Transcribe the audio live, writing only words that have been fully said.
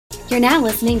You're now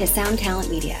listening to Sound Talent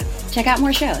Media. Check out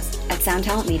more shows at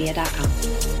soundtalentmedia.com.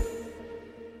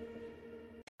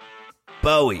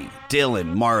 Bowie,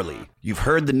 Dylan, Marley. You've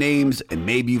heard the names and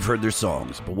maybe you've heard their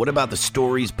songs, but what about the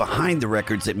stories behind the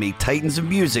records that made titans of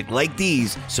music like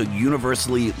these so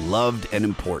universally loved and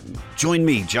important? Join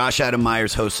me, Josh Adam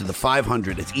Myers, host of The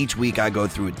 500, as each week I go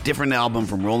through a different album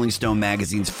from Rolling Stone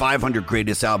magazine's 500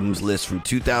 Greatest Albums list from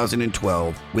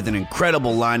 2012 with an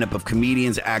incredible lineup of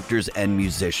comedians, actors, and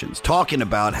musicians talking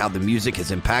about how the music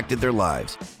has impacted their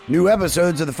lives. New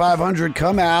episodes of The 500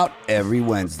 come out every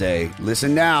Wednesday.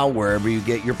 Listen now wherever you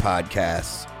get your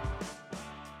podcasts.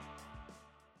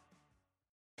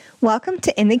 Welcome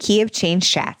to In the Key of Change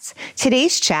Chats.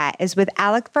 Today's chat is with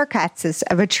Alec Varkatzis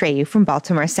of Atreyu from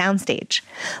Baltimore Soundstage.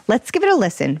 Let's give it a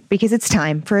listen because it's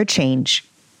time for a change.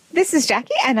 This is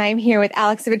Jackie, and I'm here with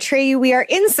Alex of Atreyu. We are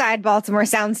inside Baltimore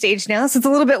Soundstage now, so it's a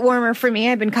little bit warmer for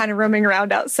me. I've been kind of roaming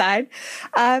around outside.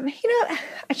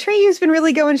 Atreyu's been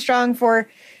really going strong for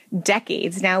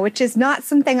decades now, which is not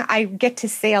something I get to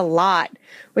say a lot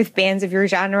with bands of your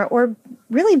genre or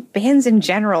really bands in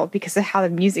general because of how the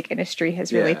music industry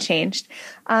has really changed.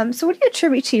 So what do you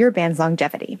attribute to your band's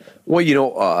longevity?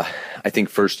 Well, I think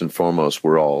first and foremost,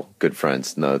 we're all good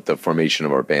friends. And the formation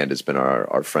of our band has been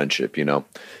our friendship, and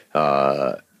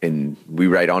we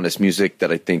write honest music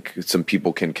that I think some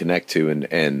people can connect to.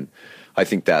 And I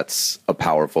think that's a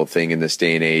powerful thing in this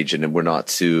day and age. And we're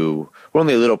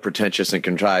only a little pretentious and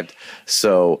contrived.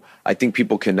 So I think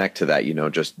people connect to that,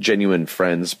 just genuine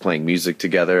friends playing music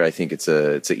together. I think it's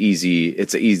an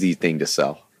easy thing to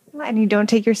sell. And you don't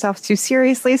take yourself too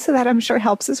seriously, so that I'm sure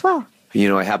helps as well.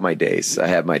 I have my days.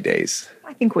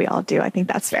 I think we all do. I think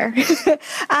that's fair.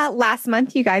 Last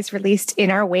month, you guys released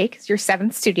In Our Wake, your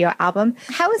 7th studio album.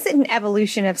 How is it an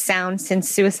evolution of sound since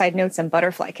Suicide Notes and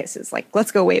Butterfly Kisses?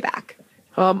 Let's go way back.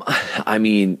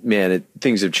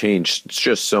 Things have changed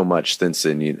just so much since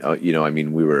then.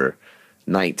 We were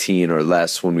 19 or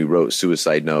less when we wrote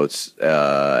Suicide Notes.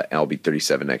 I'll be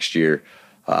 37 next year.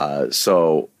 Or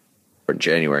in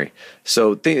January.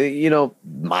 So,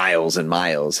 miles and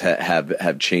miles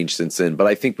have changed since then. But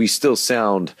I think we still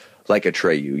sound like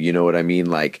Atreyu. You know what I mean?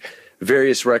 Like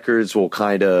various records will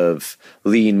kind of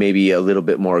lean maybe a little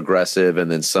bit more aggressive,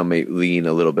 and then some may lean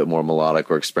a little bit more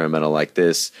melodic or experimental like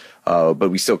this. But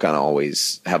we still kind of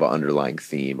always have an underlying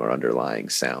theme or underlying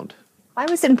sound. Why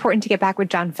was it important to get back with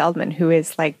John Feldmann, who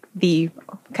is like the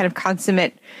kind of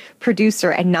consummate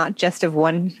producer and not just of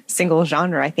one single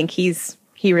genre? I think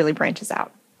he really branches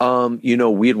out.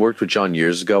 We had worked with John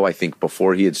years ago. I think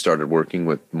before he had started working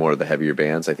with more of the heavier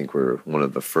bands. I think we're one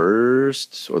of the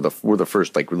first, we're the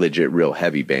first like legit, real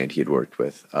heavy band he had worked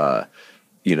with.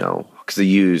 Because the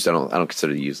Used, I don't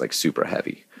consider the Used like super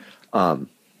heavy.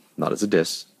 Not as a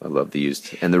diss. I love the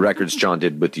Used, and the records John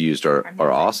did with the Used are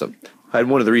awesome. And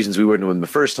one of the reasons we worked with him the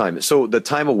first time. So the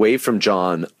time away from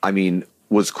John,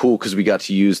 was cool because we got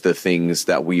to use the things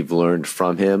that we've learned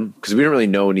from him, because we didn't really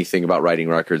know anything about writing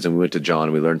records, and we went to John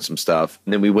and we learned some stuff,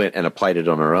 and then we went and applied it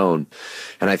on our own.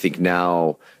 And I think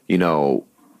now,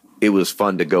 it was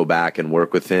fun to go back and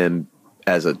work with him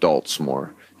as adults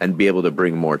more and be able to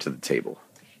bring more to the table.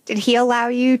 Did he allow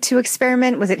you to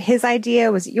experiment? Was it his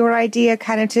idea? Was it your idea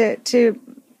kind of to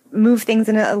move things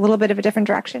in a little bit of a different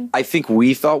direction? I think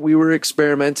we thought we were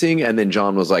experimenting, and then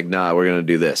John was like, nah, we're going to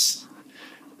do this.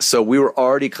 So we were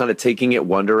already kind of taking it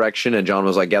one direction, and John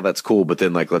was like, yeah, that's cool, but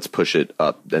then let's push it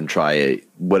up and try it.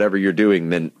 Whatever you're doing,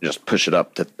 then just push it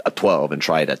up to a 12 and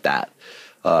try it at that.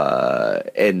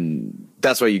 And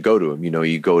that's why you go to him.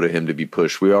 You go to him to be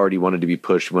pushed. We already wanted to be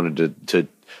pushed. We wanted to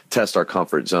test our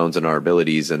comfort zones and our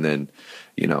abilities, and then,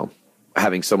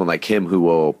 having someone like him who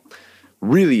will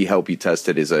really help you test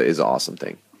it is an awesome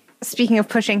thing. Speaking of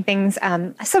pushing things,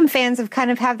 some fans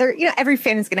have their, every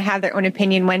fan is going to have their own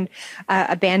opinion when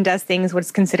a band does things what's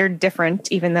considered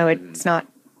different, even though it's not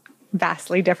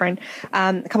vastly different.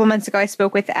 A couple months ago, I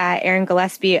spoke with Aaron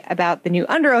Gillespie about the new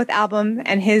Under Oath album,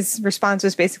 and his response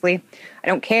was basically, I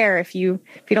don't care if you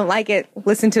don't like it,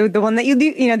 listen to the one that you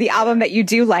do, the album that you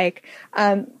do like.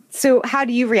 So how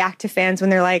do you react to fans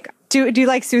when they're like, do you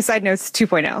like Suicide Notes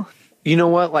 2.0? You know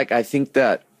what? I think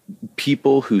that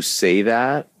people who say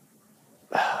that,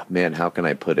 man, how can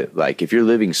I put it? If you're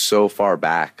living so far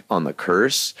back on the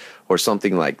Curse or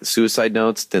something like Suicide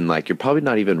Notes, then you're probably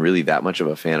not even really that much of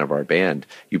a fan of our band.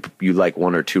 You like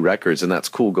one or two records, and that's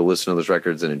cool. Go listen to those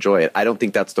records and enjoy it. I don't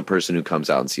think that's the person who comes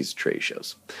out and sees the Atreyu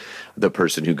shows. The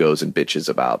person who goes and bitches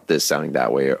about this sounding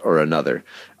that way or another.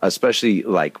 Especially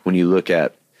when you look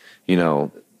at,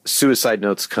 Suicide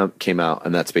Notes came out,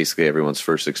 and that's basically everyone's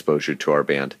first exposure to our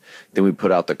band. Then we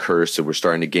put out The Cursed, and we're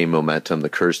starting to gain momentum. The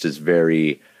Cursed is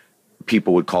very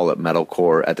people would call it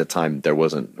metalcore. At the time, that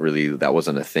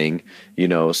wasn't a thing, you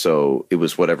know, so it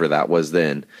was whatever that was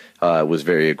then. It was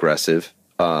very aggressive.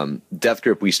 Death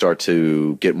Grip, we start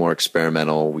to get more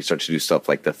experimental. We start to do stuff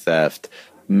like The Theft,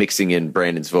 mixing in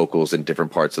Brandon's vocals in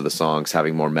different parts of the songs,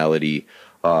 having more melody.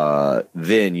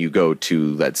 Then you go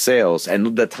to Lead Sails,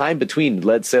 and the time between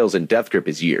Lead Sails and Death Grip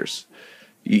is years.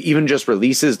 Even just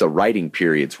releases, the writing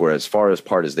periods were as far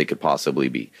apart as they could possibly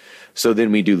be. So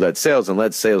then we do Lead Sails, and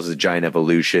Lead Sails is a giant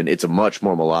evolution. It's a much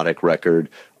more melodic record.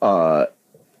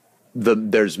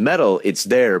 There's metal, it's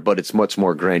there, but it's much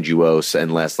more grandiose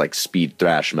and less like speed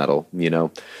thrash metal, you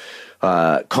know.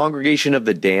 Congregation of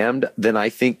the Damned, then I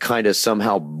think kind of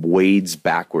somehow wades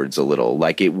backwards a little.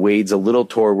 Like it wades a little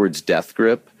towards Death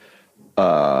Grip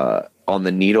on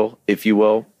the needle, if you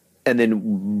will. And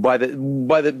then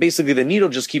basically the needle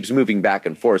just keeps moving back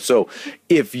and forth. So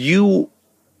if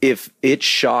it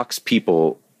shocks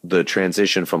people, the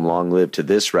transition from Long Live to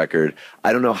this record,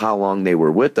 I don't know how long they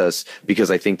were with us,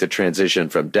 because I think the transition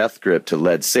from Death Grip to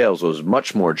Lead Sails was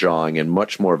much more jarring and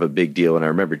much more of a big deal. And I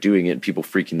remember doing it and people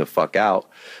freaking the fuck out.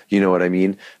 You know what I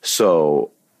mean? So,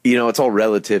 you know, it's all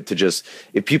relative to just,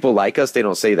 if people like us, they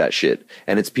don't say that shit.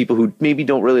 And it's people who maybe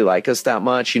don't really like us that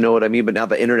much, you know what I mean? But now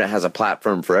the internet has a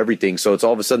platform for everything. So it's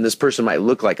all of a sudden this person might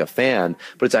look like a fan,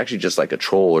 but it's actually just like a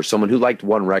troll or someone who liked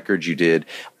one record you did.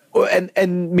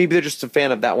 And maybe they're just a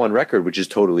fan of that one record, which is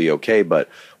totally okay. But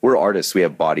we're artists. We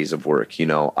have bodies of work. You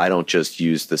know, I don't just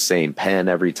use the same pen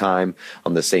every time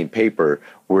on the same paper.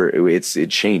 It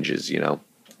changes, you know.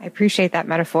 I appreciate that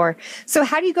metaphor. So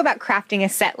how do you go about crafting a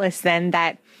set list then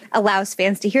that allows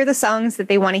fans to hear the songs that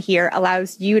they want to hear,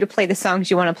 allows you to play the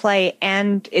songs you want to play,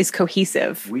 and is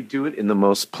cohesive? We do it in the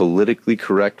most politically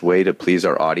correct way to please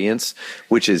our audience,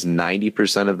 which is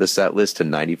 90% of the set list to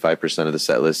 95% of the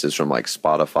set list is from like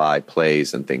Spotify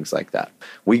plays and things like that.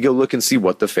 We go look and see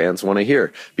what the fans want to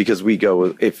hear, because we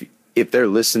go, if they're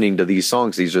listening to these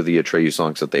songs, these are the Atreyu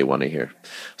songs that they want to hear.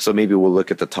 So maybe we'll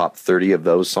look at the top 30 of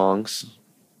those songs,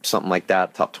 something like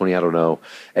that, top 20, I don't know,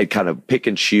 and kind of pick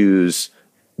and choose,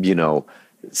 you know,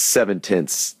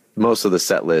 7/10 most of the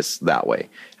set list that way.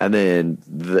 And then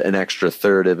an extra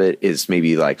third of it is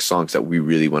maybe like songs that we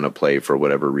really want to play for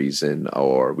whatever reason,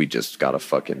 or we just got a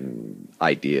fucking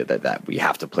idea that we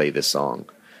have to play this song,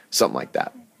 something like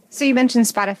that. So you mentioned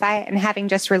Spotify and having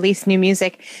just released new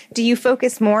music. Do you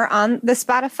focus more on the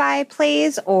Spotify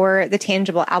plays or the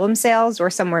tangible album sales,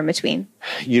 or somewhere in between?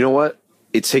 You know what?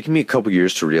 It's taken me a couple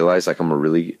years to realize like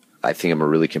I think I'm a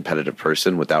really competitive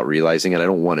person without realizing it. I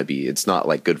don't want to be. It's not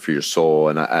like good for your soul,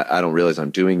 and I don't realize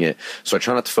I'm doing it. So I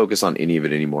try not to focus on any of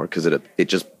it anymore, because it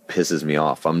just pisses me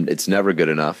off. It's never good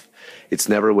enough. It's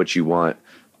never what you want.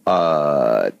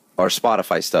 Our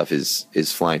Spotify stuff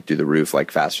is flying through the roof, like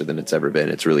faster than it's ever been.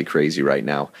 It's really crazy right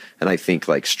now. And I think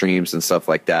like streams and stuff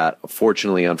like that,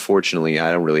 fortunately, unfortunately,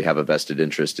 I don't really have a vested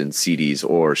interest in CDs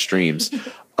or streams,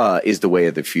 is the way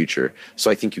of the future.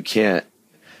 So I think you can't,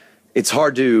 it's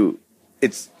hard to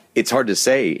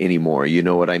say anymore. You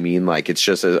know what I mean? Like it's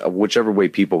just whichever way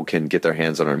people can get their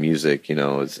hands on our music, you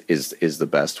know, is the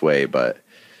best way. But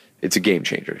it's a game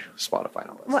changer,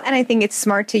 Spotify. Well, and I think it's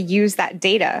smart to use that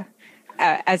data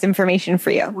as information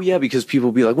for you. Well, yeah, because people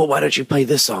will be like, well, why don't you play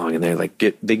this song? And they're like,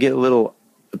 they get a little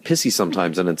pissy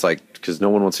sometimes, and it's like, because no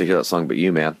one wants to hear that song but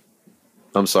you, man.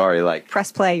 I'm sorry, like press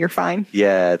play, you're fine.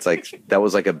 Yeah, it's like that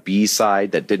was like a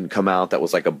B-side that didn't come out. That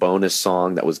was like a bonus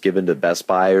song that was given to Best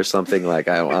Buy or something. Like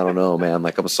I don't know, man.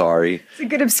 Like I'm sorry. It's a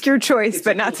good obscure choice,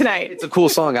 but not tonight. It's a cool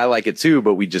song. I like it too,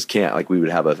 but we just can't. Like we would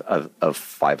have a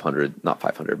 500, not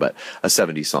 500, but a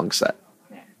 70 song set.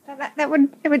 Yeah, it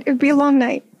would be a long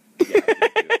night.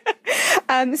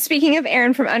 Speaking of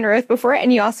Aaron from Underoath before,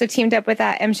 and you also teamed up with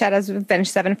M Shadows with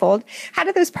Avenged Sevenfold. How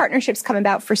did those partnerships come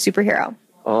about for Superhero?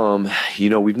 You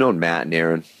know, we've known Matt and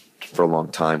Aaron for a long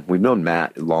time. We've known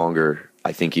Matt longer,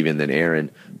 I think, even than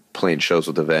Aaron, playing shows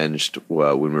with Avenged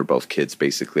when we were both kids,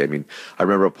 basically. I mean, I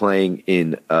remember playing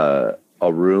in a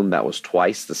room that was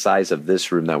twice the size of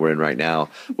this room that we're in right now,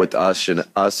 with us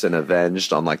and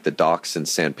Avenged on like the docks in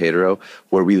San Pedro,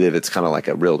 where we live. It's kind of like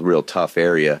a real tough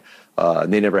area.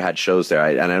 And they never had shows there.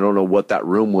 And I don't know what that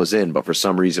room was in, but for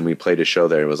some reason we played a show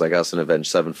there. It was like us and Avenged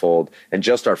Sevenfold and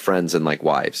just our friends and like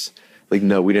wives. Like,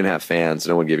 no, we didn't have fans.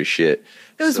 No one gave a shit.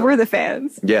 Those were the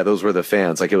fans. Yeah, those were the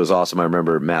fans. Like, it was awesome. I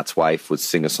remember Matt's wife would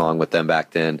sing a song with them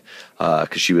back then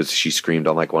because she screamed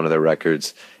on, like, one of their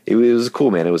records. It was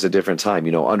cool, man. It was a different time.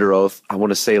 You know, Underoath, I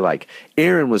want to say, like,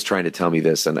 Aaron was trying to tell me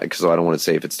this, and because I don't want to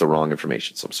say if it's the wrong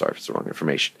information, so I'm sorry if it's the wrong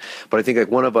information. But I think,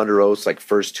 like, one of Underoath's, like,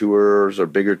 first tours or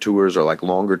bigger tours or, like,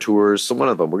 longer tours, so one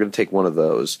of them, we're going to take one of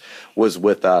those, was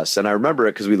with us. And I remember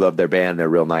it because we loved their band. They're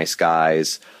real nice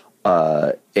guys.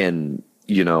 And,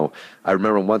 you know, I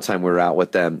remember one time we were out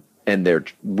with them, and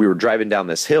we were driving down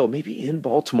this hill, maybe in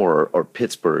Baltimore or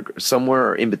Pittsburgh, or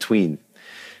somewhere in between.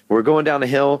 We're going down a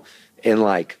hill, and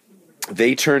like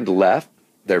they turned left,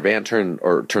 their van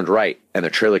turned right, and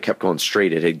their trailer kept going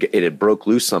straight. It had broke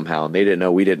loose somehow, and they didn't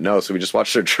know, we didn't know. So we just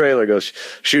watched their trailer go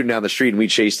shooting down the street, and we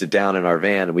chased it down in our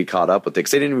van, and we caught up with it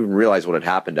because they didn't even realize what had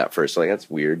happened at first. So like, that's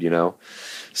weird, you know?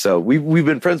 So we've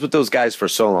been friends with those guys for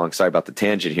so long. Sorry about the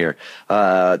tangent here.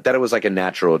 That it was like a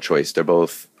natural choice. They're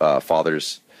both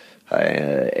fathers.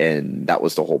 And that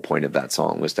was the whole point of that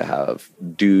song, was to have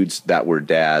dudes that were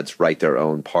dads write their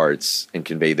own parts and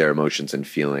convey their emotions and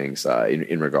feelings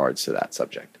in regards to that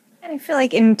subject. And I feel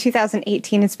like in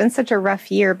 2018, it's been such a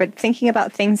rough year, but thinking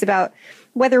about things about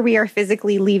whether we are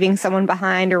physically leaving someone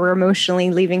behind or we're emotionally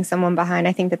leaving someone behind,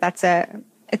 I think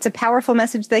it's a powerful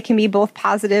message that can be both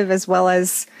positive as well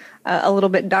as a little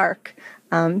bit dark.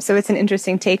 So it's an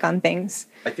interesting take on things.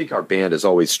 I think our band has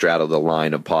always straddled the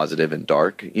line of positive and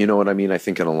dark. You know what I mean? I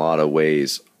think in a lot of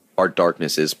ways, our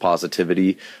darkness is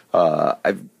positivity.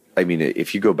 I mean,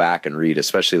 if you go back and read,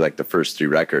 especially like the first 3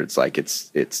 records, like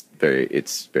it's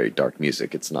very dark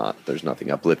music. There's nothing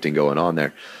uplifting going on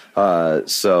there.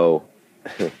 So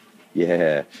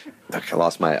yeah. I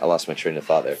lost my train of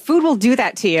thought there. Food will do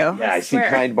that to you. Yeah, I see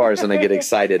kind bars and I get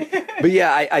excited. But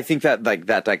yeah, I think that like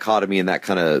that dichotomy and that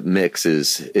kind of mix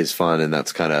is fun, and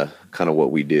that's kind of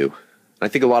what we do. I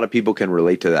think a lot of people can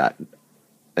relate to that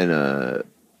and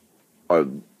are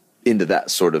into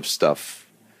that sort of stuff.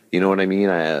 You know what I mean?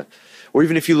 Or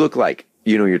even if you look like,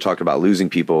 you know, you're talking about losing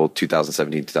people,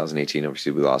 2017, 2018,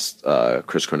 obviously we lost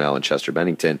Chris Cornell and Chester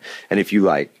Bennington. And and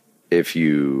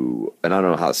I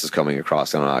don't know how this is coming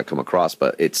across, I don't know how I come across,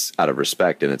 but it's out of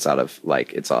respect, and it's kind of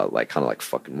like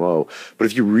fucking whoa. But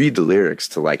if you read the lyrics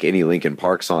to like any Linkin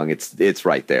Park song, it's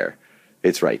right there.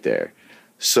 It's right there.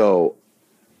 So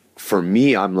for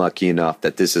me, I'm lucky enough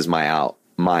that this is my out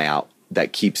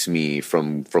that keeps me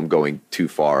from going too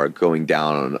far, going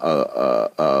down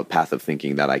a path of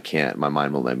thinking that my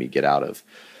mind won't let me get out of.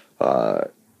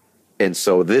 And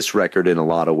so this record, in a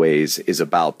lot of ways, is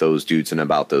about those dudes and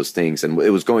about those things. And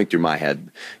it was going through my head.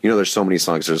 You know, there's so many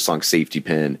songs. There's a song, Safety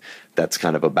Pin, that's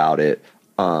kind of about it.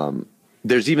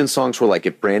 There's even songs where, like,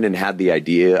 if Brandon had the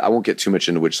idea, I won't get too much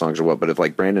into which songs or what, but if,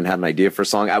 like, Brandon had an idea for a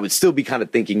song, I would still be kind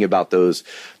of thinking about those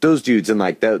dudes and,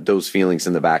 like, those feelings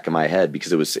in the back of my head,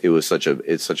 because it's such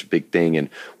a big thing. And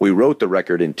we wrote the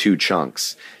record in 2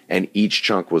 chunks. And each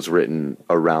chunk was written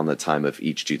around the time of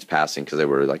each dude's passing, because they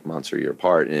were, like, months or a year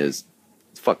apart. And it's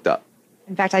fucked up.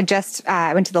 In fact, I just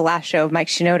went to the last show of Mike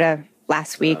Shinoda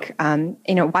last week,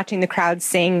 you know, watching the crowd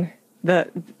sing the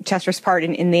Chester's part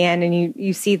in the end, and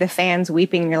you see the fans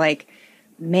weeping, and you're like,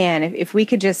 man, if we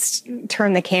could just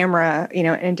turn the camera, you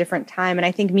know, in a different time. And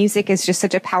I think music is just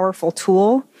such a powerful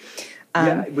tool.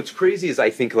 Yeah, what's crazy is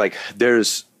I think, like,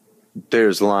 there's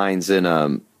lines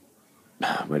in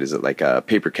what is it, like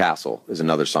Paper Castle is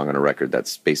another song on a record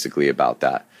that's basically about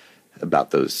that, about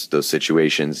those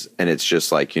situations. And it's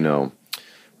just like, you know,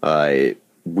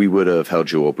 we would have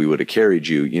held you up, we would have carried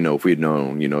you, you know, if we'd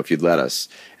known, you know, if you'd let us.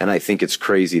 And I think it's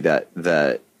crazy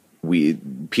that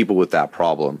people with that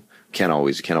problem can't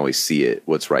always see it,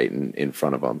 what's right in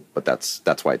front of them. But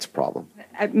that's why it's a problem.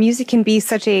 Music can be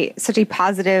such a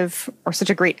positive or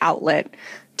such a great outlet.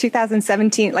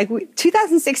 2017,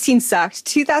 2016 sucked.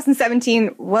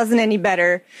 2017 wasn't any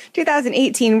better.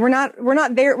 2018, we're not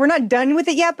there. We're not done with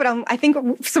it yet, but I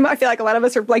feel like a lot of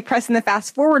us are like pressing the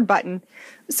fast forward button.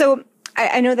 So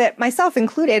I know that myself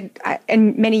included,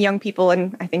 and many young people,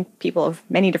 and I think people of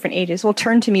many different ages, will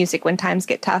turn to music when times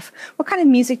get tough. What kind of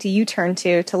music do you turn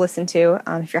to listen to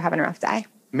if you're having a rough day?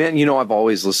 Man, you know, I've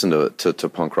always listened to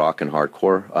punk rock and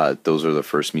hardcore. Those are the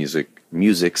first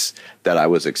musics that I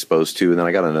was exposed to, and then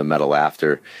I got into metal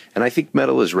after. And I think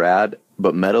metal is rad,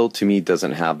 but metal to me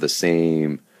doesn't have the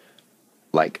same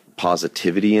like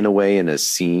positivity in a way in a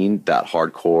scene that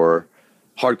hardcore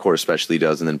especially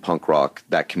does, and then punk rock,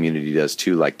 that community does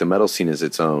too. Like the metal scene is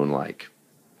its own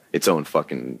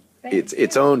fucking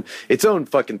its own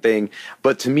fucking thing.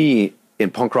 But to me,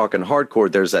 in punk rock and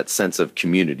hardcore, there's that sense of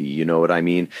community, you know what I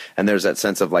mean? And there's that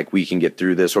sense of like, we can get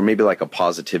through this, or maybe like a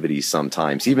positivity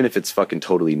sometimes, even if it's fucking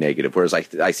totally negative. Whereas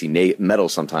I see metal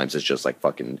sometimes as just like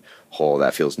fucking, oh,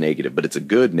 that feels negative, but it's a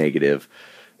good negative,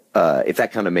 if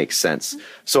that kind of makes sense.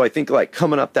 So I think like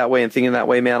coming up that way and thinking that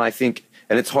way, man, I think,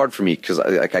 and it's hard for me because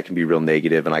I can be real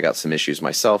negative and I got some issues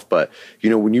myself. But, you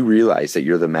know, when you realize that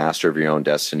you're the master of your own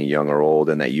destiny, young or old,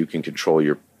 and that you can control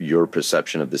your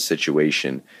perception of the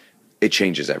situation, it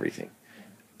changes everything.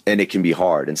 And it can be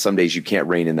hard. And some days you can't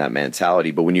rein in that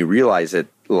mentality. But when you realize it,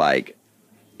 like,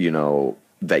 you know,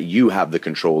 that you have the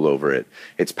control over it,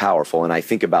 it's powerful. And I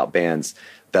think about bands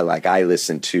that like I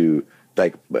listen to,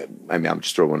 like, I mean, I'm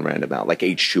just throwing one random out, like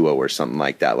H2O or something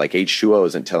like that. Like H2O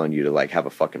isn't telling you to like have a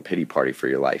fucking pity party for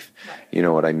your life. You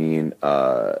know what I mean?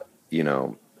 You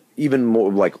know, even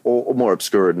more like more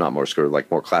obscure, not more obscure, like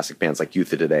more classic bands like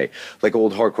Youth of Today, like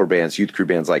old hardcore bands, youth crew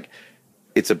bands, like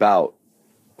it's about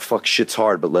fuck, shit's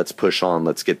hard, but let's push on.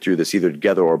 Let's get through this either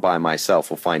together or by myself.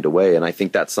 We'll find a way. And I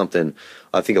think that's something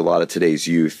I think a lot of today's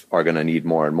youth are going to need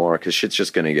more and more, because shit's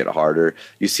just going to get harder.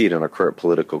 You see it in our current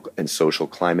political and social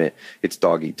climate. It's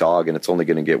dog eat dog, and it's only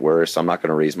going to get worse. I'm not going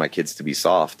to raise my kids to be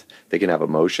soft. They can have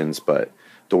emotions, but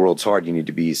the world's hard. You need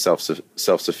to be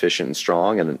self-sufficient and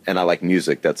strong. And I like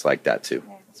music that's like that too.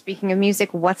 Speaking of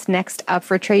music, what's next up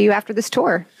for Treyu after this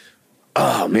tour?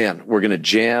 Oh man, we're going to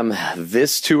jam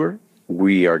this tour.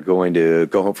 We are going to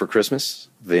go home for Christmas.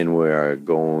 Then we are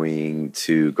going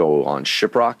to go on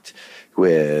Shiprocked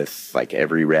with like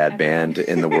every rad band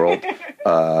in the world.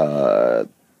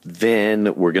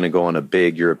 Then we're going to go on a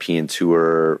big European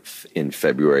tour in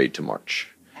February to March.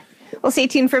 Well, stay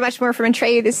tuned for much more from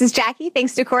Treyu. This is Jackie,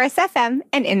 thanks to Chorus FM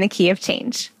and In the Key of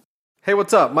Change. Hey,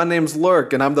 what's up? My name's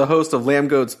Lurk, and I'm the host of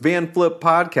Lambgoat's Van Flip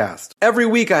podcast. Every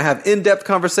week, I have in-depth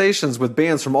conversations with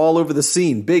bands from all over the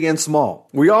scene, big and small.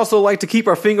 We also like to keep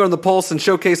our finger on the pulse and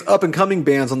showcase up-and-coming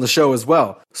bands on the show as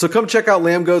well. So come check out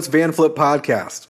Lambgoat's Van Flip podcast.